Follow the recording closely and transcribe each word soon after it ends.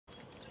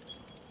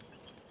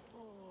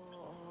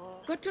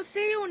Good to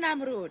see you,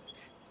 Namrud.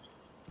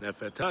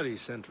 Nefertari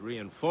sent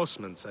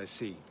reinforcements, I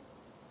see.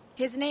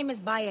 His name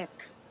is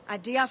Bayek, a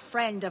dear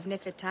friend of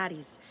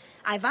Nefertari's.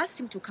 I've asked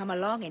him to come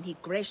along and he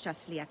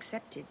graciously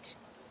accepted.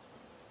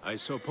 I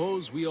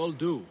suppose we all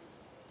do.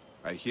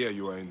 I hear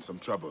you are in some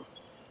trouble.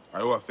 I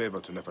owe a favor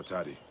to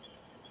Nefertari.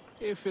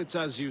 If it's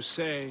as you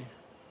say,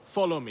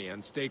 follow me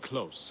and stay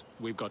close.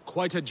 We've got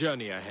quite a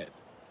journey ahead.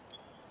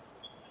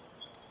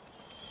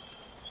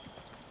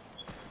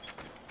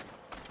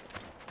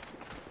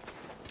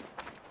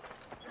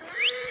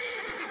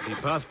 The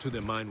path to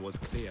the mine was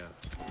clear,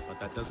 but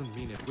that doesn't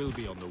mean it will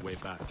be on the way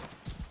back.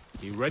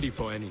 Be ready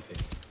for anything.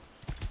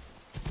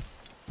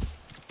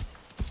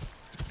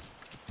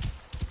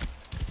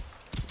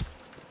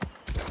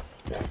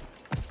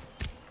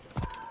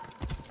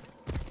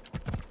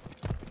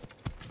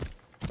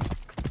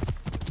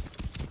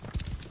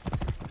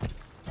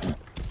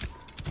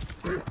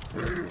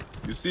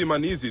 You seem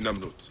uneasy,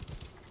 Namrud.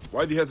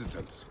 Why the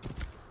hesitance?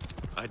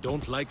 I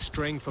don't like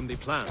straying from the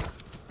plan.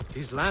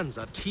 These lands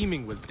are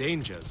teeming with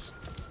dangers.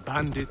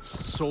 Bandits,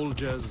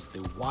 soldiers,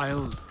 the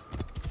wild.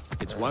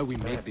 It's why we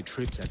make the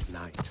trips at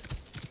night.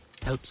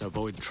 Helps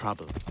avoid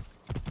trouble.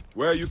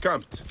 Where are you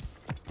camped?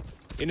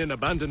 In an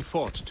abandoned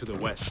fort to the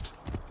west.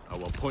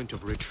 Our point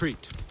of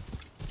retreat.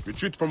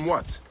 Retreat from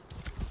what?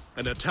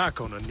 An attack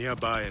on a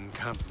nearby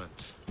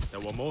encampment. There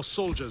were more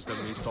soldiers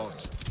than we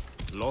thought.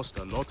 Lost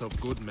a lot of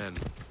good men.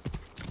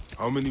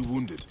 How many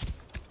wounded?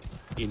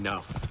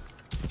 Enough.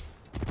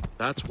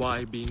 That's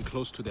why being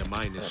close to the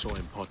mine is so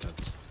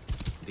important.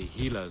 The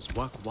healers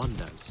work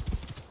wonders.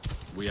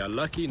 We are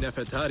lucky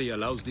Nefertari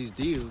allows these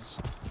deals.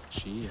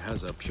 She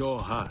has a pure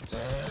heart,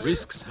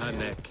 risks her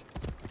neck.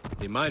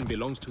 The mine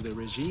belongs to the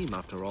regime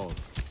after all.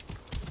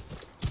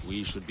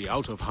 We should be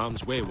out of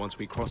harm's way once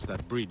we cross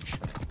that bridge.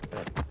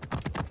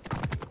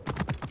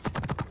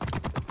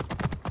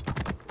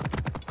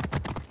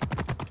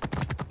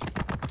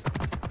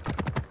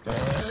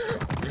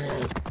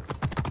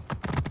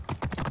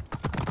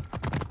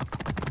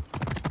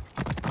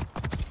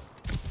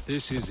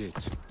 This is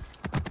it.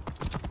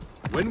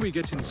 When we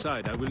get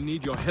inside, I will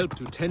need your help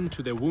to tend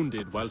to the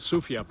wounded while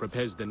Sufia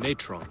prepares the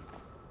natron.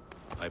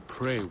 I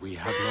pray we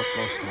have not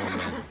lost more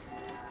men.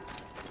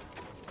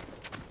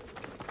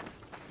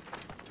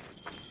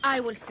 I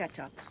will set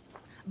up.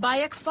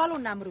 Bayek, follow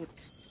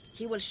Namrud.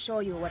 He will show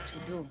you what to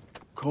do.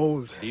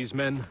 Cold. These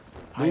men,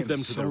 I move am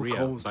them to the so rear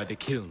cold. by the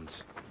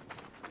kilns.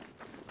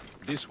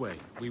 This way,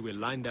 we will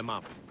line them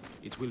up.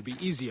 It will be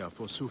easier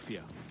for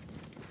Sufia.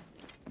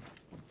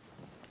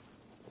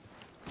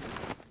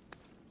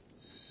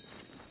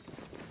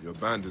 Your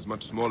band is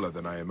much smaller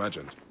than I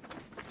imagined.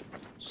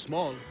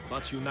 Small,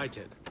 but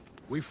united.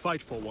 We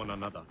fight for one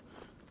another.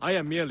 I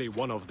am merely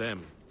one of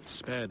them,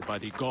 spared by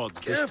the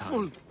gods this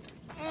time.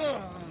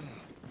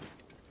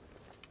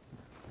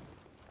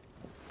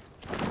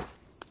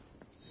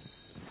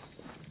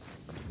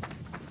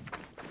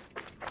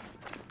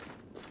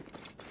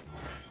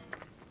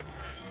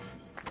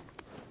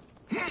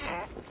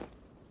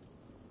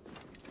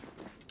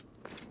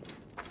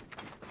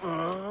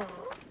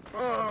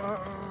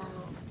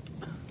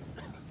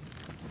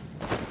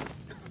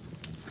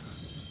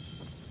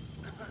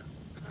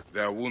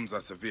 Their wounds are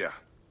severe,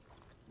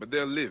 but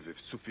they'll live if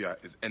Sufia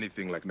is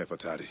anything like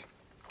Nefertari.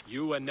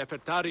 You and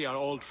Nefertari are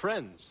old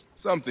friends.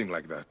 Something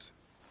like that.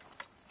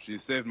 She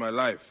saved my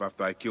life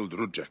after I killed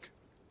Rudjek.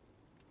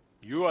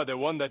 You are the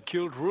one that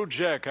killed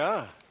Rudjek,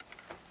 huh?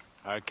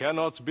 I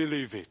cannot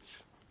believe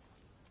it.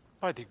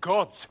 By the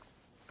gods,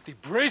 the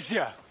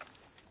brazier!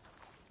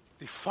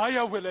 The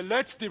fire will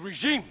alert the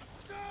regime!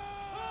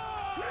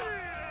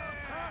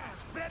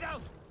 Spread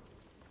out!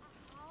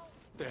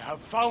 They have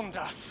found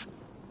us!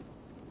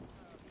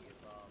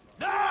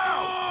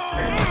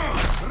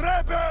 Now!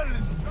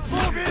 Rebels!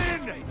 Move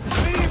in!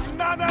 Leave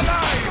none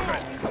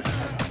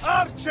alive!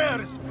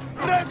 Archers!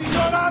 Ready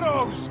your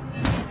arrows!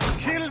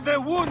 Kill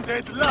the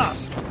wounded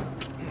last!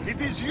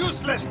 It is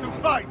useless to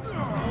fight! You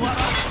are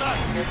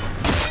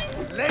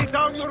outmatched! Lay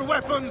down your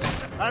weapons,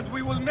 and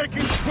we will make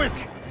it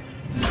quick!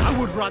 I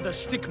would rather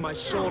stick my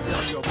sword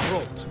down your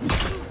throat.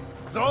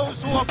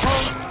 Those who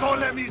oppose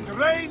Ptolemy's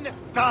reign,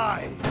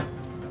 die!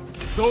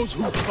 Those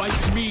who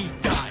fight me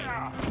die.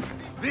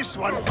 This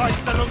one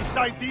fights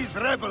alongside these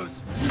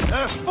rebels.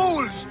 A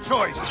fool's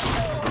choice!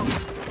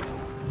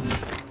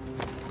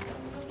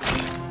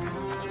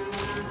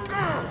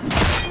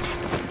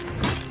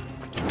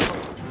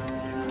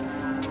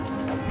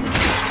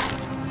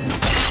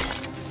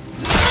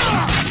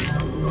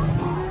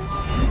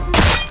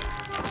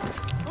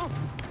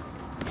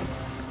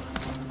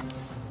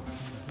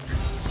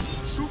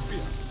 Sufia,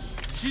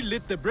 she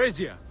lit the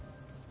brazier.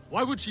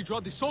 Why would she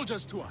draw the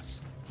soldiers to us?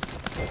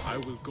 I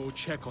will go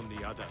check on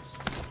the others.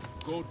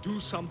 Go do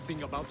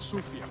something about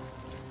Sufia.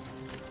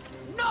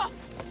 No!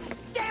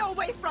 Stay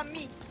away from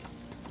me!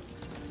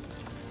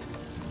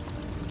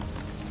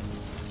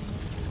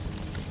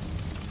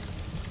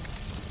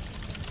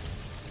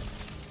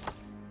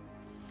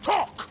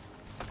 Talk!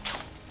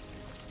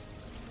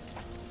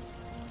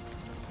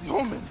 The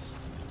omens!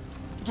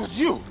 It was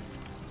you!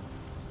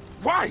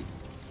 Why?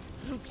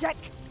 Rudjek,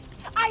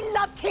 I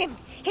loved him!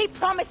 He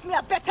promised me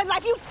a better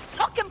life! You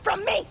took him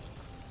from me!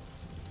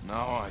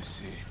 Now I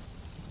see.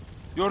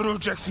 You're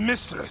Rudjek's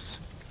mistress.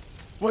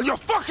 Well, your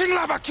fucking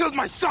lover killed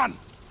my son!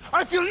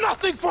 I feel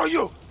nothing for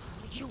you!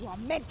 You are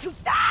meant to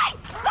die!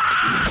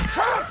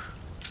 Ah!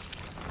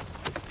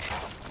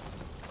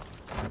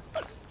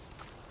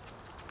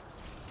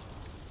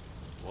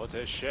 What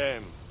a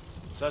shame.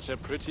 Such a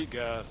pretty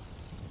girl.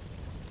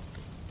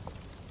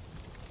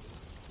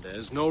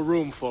 There's no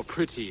room for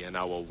pretty in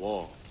our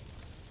war.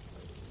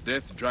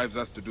 Death drives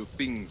us to do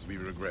things we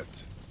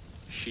regret.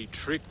 She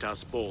tricked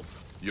us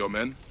both. Your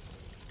men?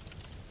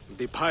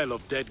 The pile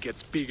of dead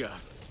gets bigger.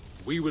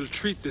 We will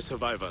treat the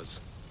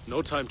survivors.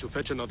 No time to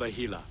fetch another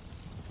healer.